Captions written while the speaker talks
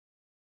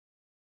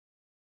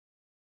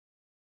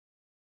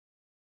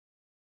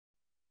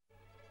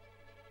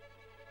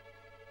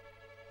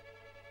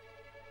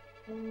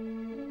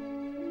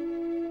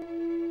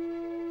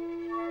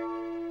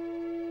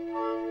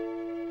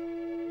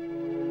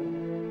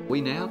We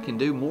now can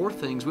do more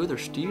things with our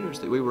students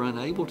that we were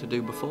unable to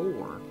do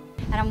before.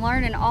 And I'm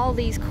learning all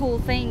these cool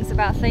things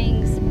about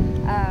things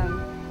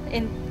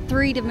in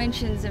 3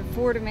 dimensions and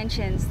 4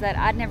 dimensions that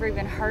I'd never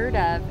even heard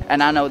of.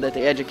 And I know that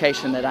the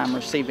education that I'm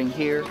receiving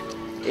here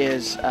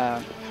is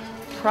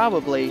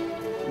probably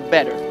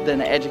better than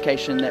the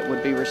education that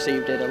would be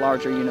received at a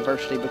larger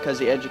university because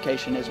the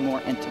education is more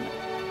intimate.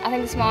 I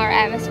think the smaller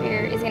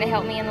atmosphere is going to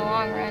help me in the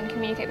long run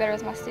communicate better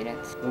with my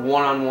students. The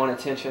one-on-one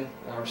attention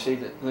I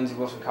received at Lindsey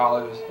Wilson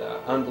College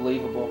was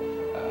unbelievable.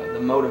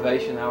 The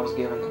motivation I was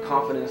given, the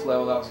confidence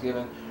level I was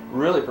given,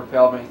 really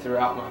propelled me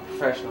throughout my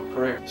professional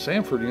career.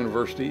 Samford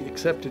University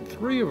accepted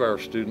 3 of our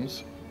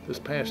students this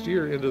past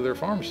year into their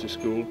pharmacy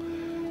school.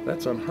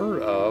 That's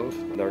unheard of.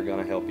 They're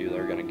going to help you,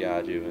 they're going to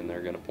guide you, and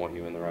they're going to point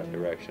you in the right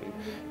direction.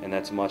 And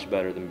that's much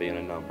better than being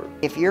a number.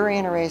 If you're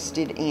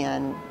interested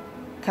in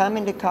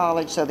coming to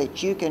college so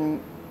that you can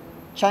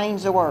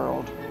change the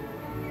world,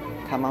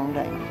 come on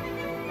down.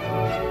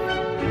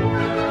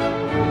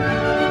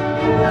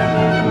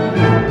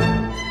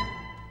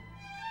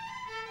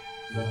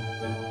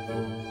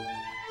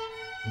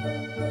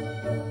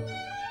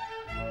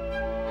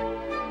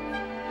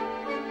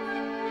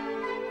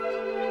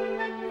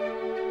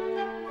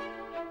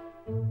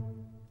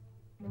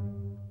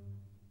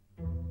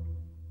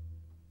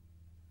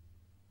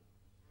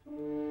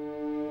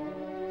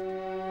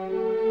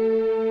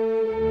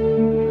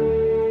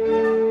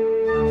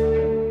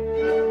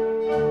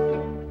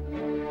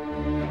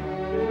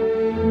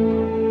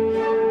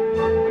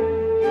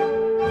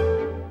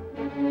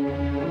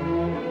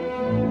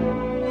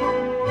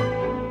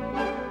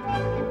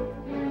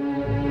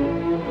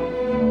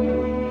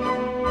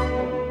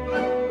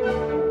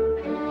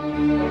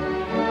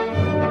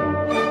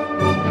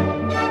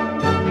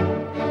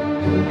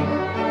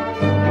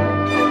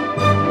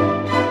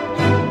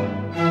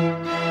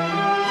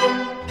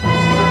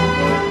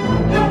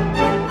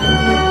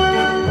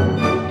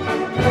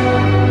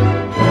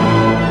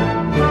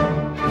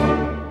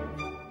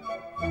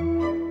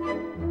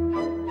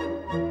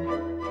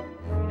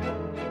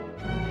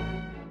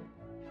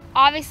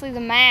 Obviously the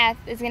math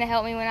is going to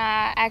help me when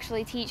I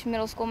actually teach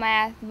middle school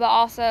math, but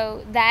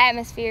also the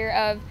atmosphere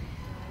of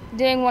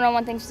doing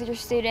one-on-one things with your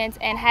students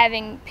and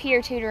having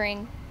peer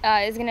tutoring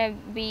is going to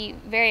be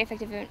very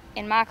effective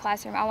in my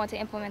classroom. I want to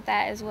implement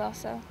that as well.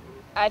 So,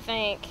 I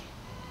think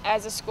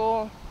as a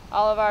school,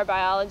 all of our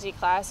biology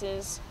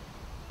classes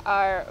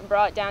are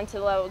brought down to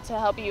the level to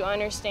help you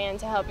understand,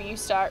 to help you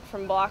start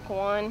from block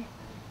 1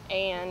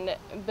 and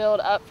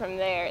build up from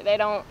there. They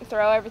don't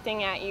throw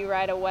everything at you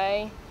right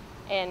away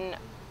and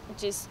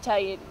just tell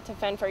you to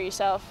fend for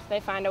yourself. They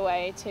find a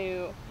way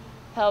to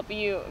help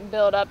you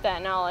build up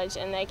that knowledge,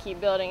 and they keep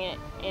building it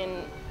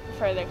in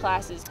further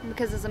classes.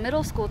 Because as a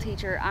middle school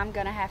teacher, I'm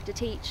going to have to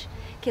teach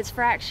kids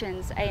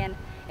fractions, and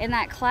in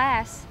that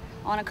class,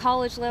 on a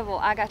college level,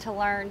 I got to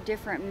learn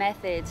different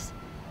methods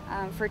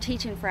for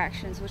teaching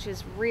fractions, which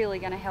is really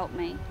going to help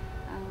me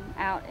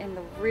out in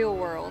the real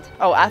world.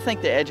 Oh, I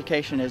think the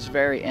education is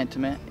very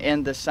intimate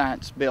in the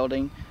science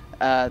building.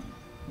 The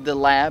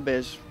lab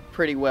is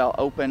pretty well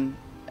open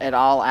at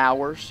all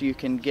hours. You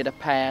can get a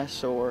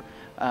pass, or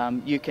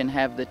you can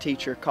have the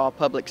teacher call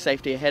public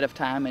safety ahead of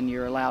time and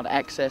you're allowed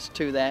access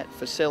to that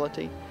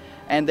facility.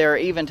 And there are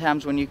even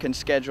times when you can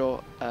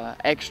schedule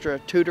extra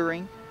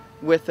tutoring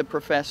with the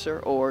professor,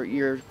 or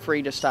you're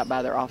free to stop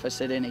by their office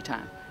at any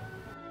time.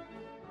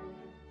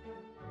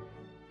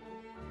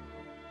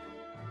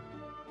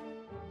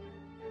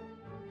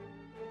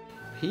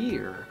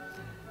 Here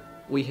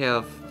we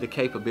have the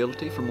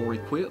capability for more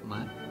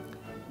equipment.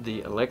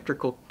 The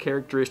electrical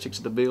characteristics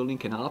of the building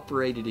can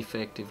operate it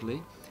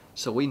effectively,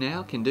 so we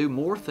now can do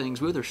more things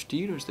with our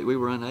students that we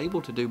were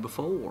unable to do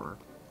before.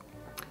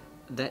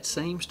 That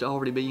seems to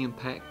already be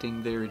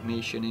impacting their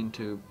admission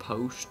into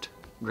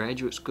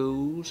postgraduate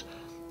schools,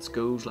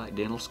 schools like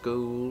dental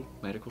school,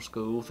 medical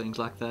school, things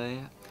like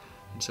that.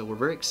 And so we're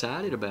very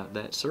excited about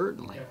that,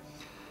 certainly.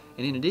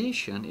 And in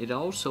addition, it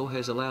also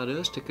has allowed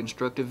us to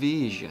construct a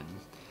vision.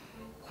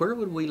 Where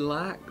would we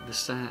like the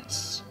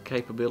science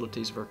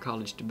capabilities of our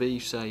college to be,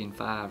 say, in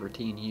 5 or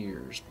 10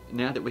 years?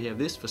 Now that we have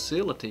this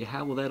facility,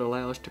 how will that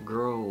allow us to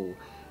grow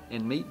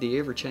and meet the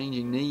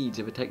ever-changing needs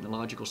of a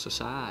technological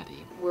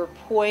society? We're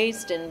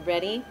poised and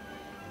ready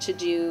to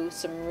do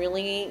some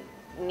really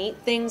neat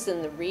things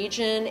in the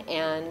region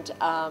and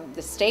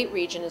the state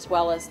region, as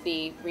well as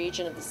the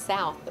region of the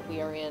South that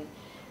we are in.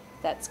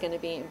 That's going to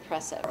be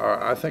impressive.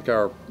 I think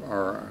our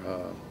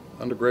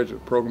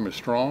undergraduate program is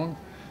strong,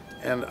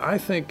 and I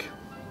think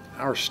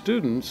our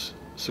students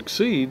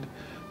succeed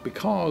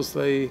because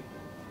they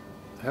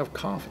have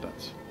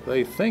confidence.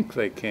 They think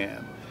they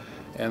can.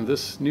 And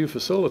this new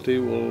facility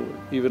will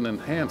even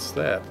enhance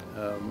that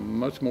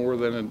much more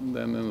than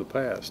in the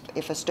past.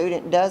 If a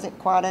student doesn't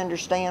quite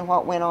understand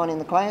what went on in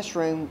the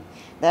classroom,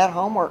 that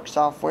homework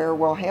software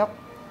will help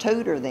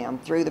tutor them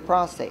through the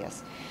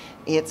process.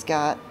 It's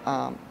got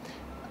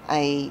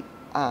a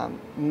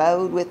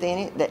mode within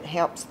it that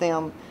helps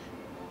them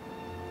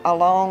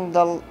along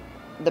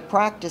the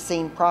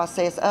practicing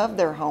process of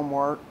their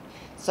homework,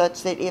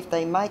 such that if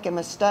they make a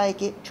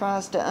mistake, it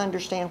tries to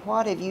understand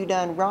what have you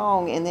done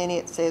wrong, and then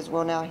it says,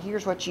 well, now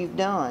here's what you've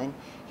done,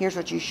 here's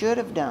what you should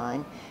have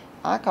done.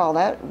 I call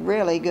that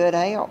really good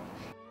help.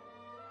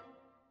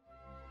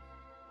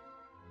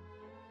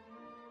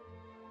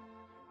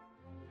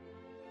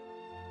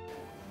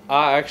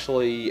 I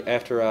actually,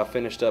 after I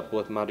finished up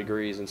with my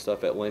degrees and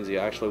stuff at Lindsay,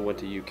 I actually went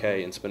to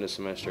UK and spent a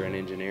semester in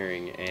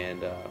engineering,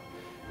 and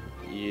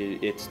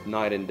it's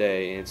night and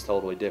day, and it's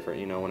totally different.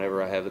 You know,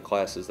 whenever I have the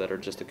classes that are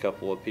just a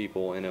couple of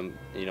people and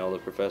you know, the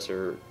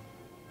professor,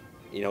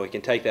 you know, he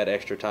can take that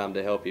extra time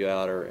to help you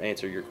out or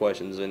answer your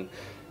questions, and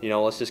you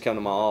know, let's just come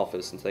to my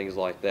office and things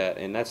like that.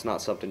 And that's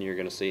not something you're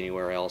going to see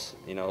anywhere else.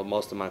 You know,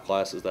 most of my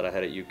classes that I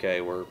had at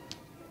UK were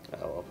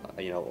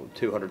you know,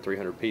 200,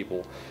 300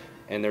 people.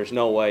 And there's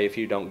no way, if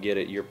you don't get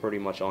it, you're pretty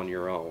much on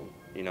your own.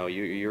 You know,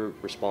 you're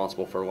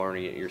responsible for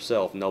learning it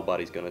yourself.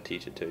 Nobody's going to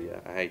teach it to you.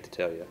 I hate to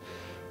tell you,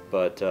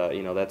 but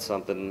you know, that's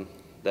something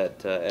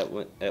that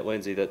at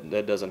Lindsay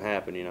that doesn't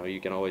happen. You know, you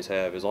can always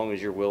have, as long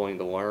as you're willing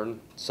to learn,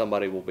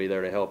 somebody will be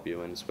there to help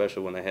you. And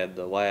especially when they had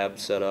the lab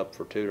set up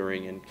for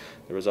tutoring, and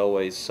there was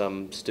always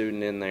some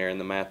student in there in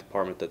the math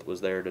department that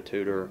was there to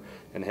tutor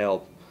and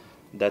help.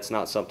 That's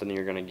not something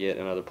you're going to get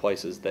in other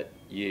places that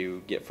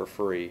you get for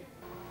free.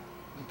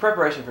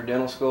 Preparation for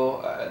dental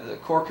school, the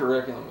core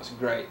curriculum was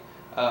great.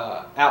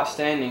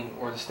 Outstanding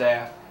were the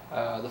staff,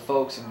 the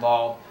folks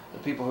involved, the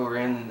people who were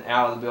in and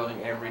out of the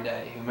building every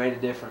day, who made a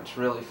difference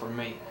really for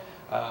me.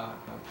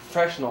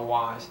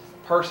 Professional-wise,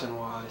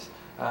 person-wise,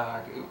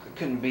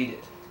 couldn't beat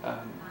it.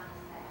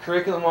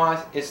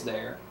 Curriculum-wise, it's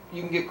there.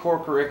 You can get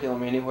core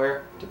curriculum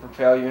anywhere to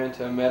propel you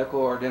into a medical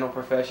or dental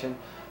profession.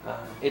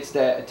 It's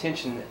that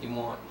attention that you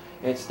want.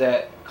 It's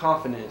that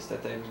confidence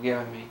that they've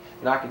given me,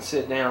 that I can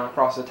sit down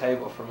across the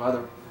table from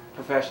other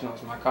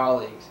professionals, my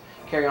colleagues,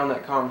 carry on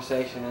that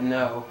conversation and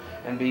know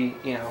and be,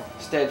 you know,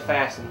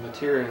 steadfast in the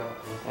material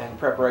and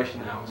preparation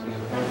that I was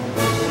given.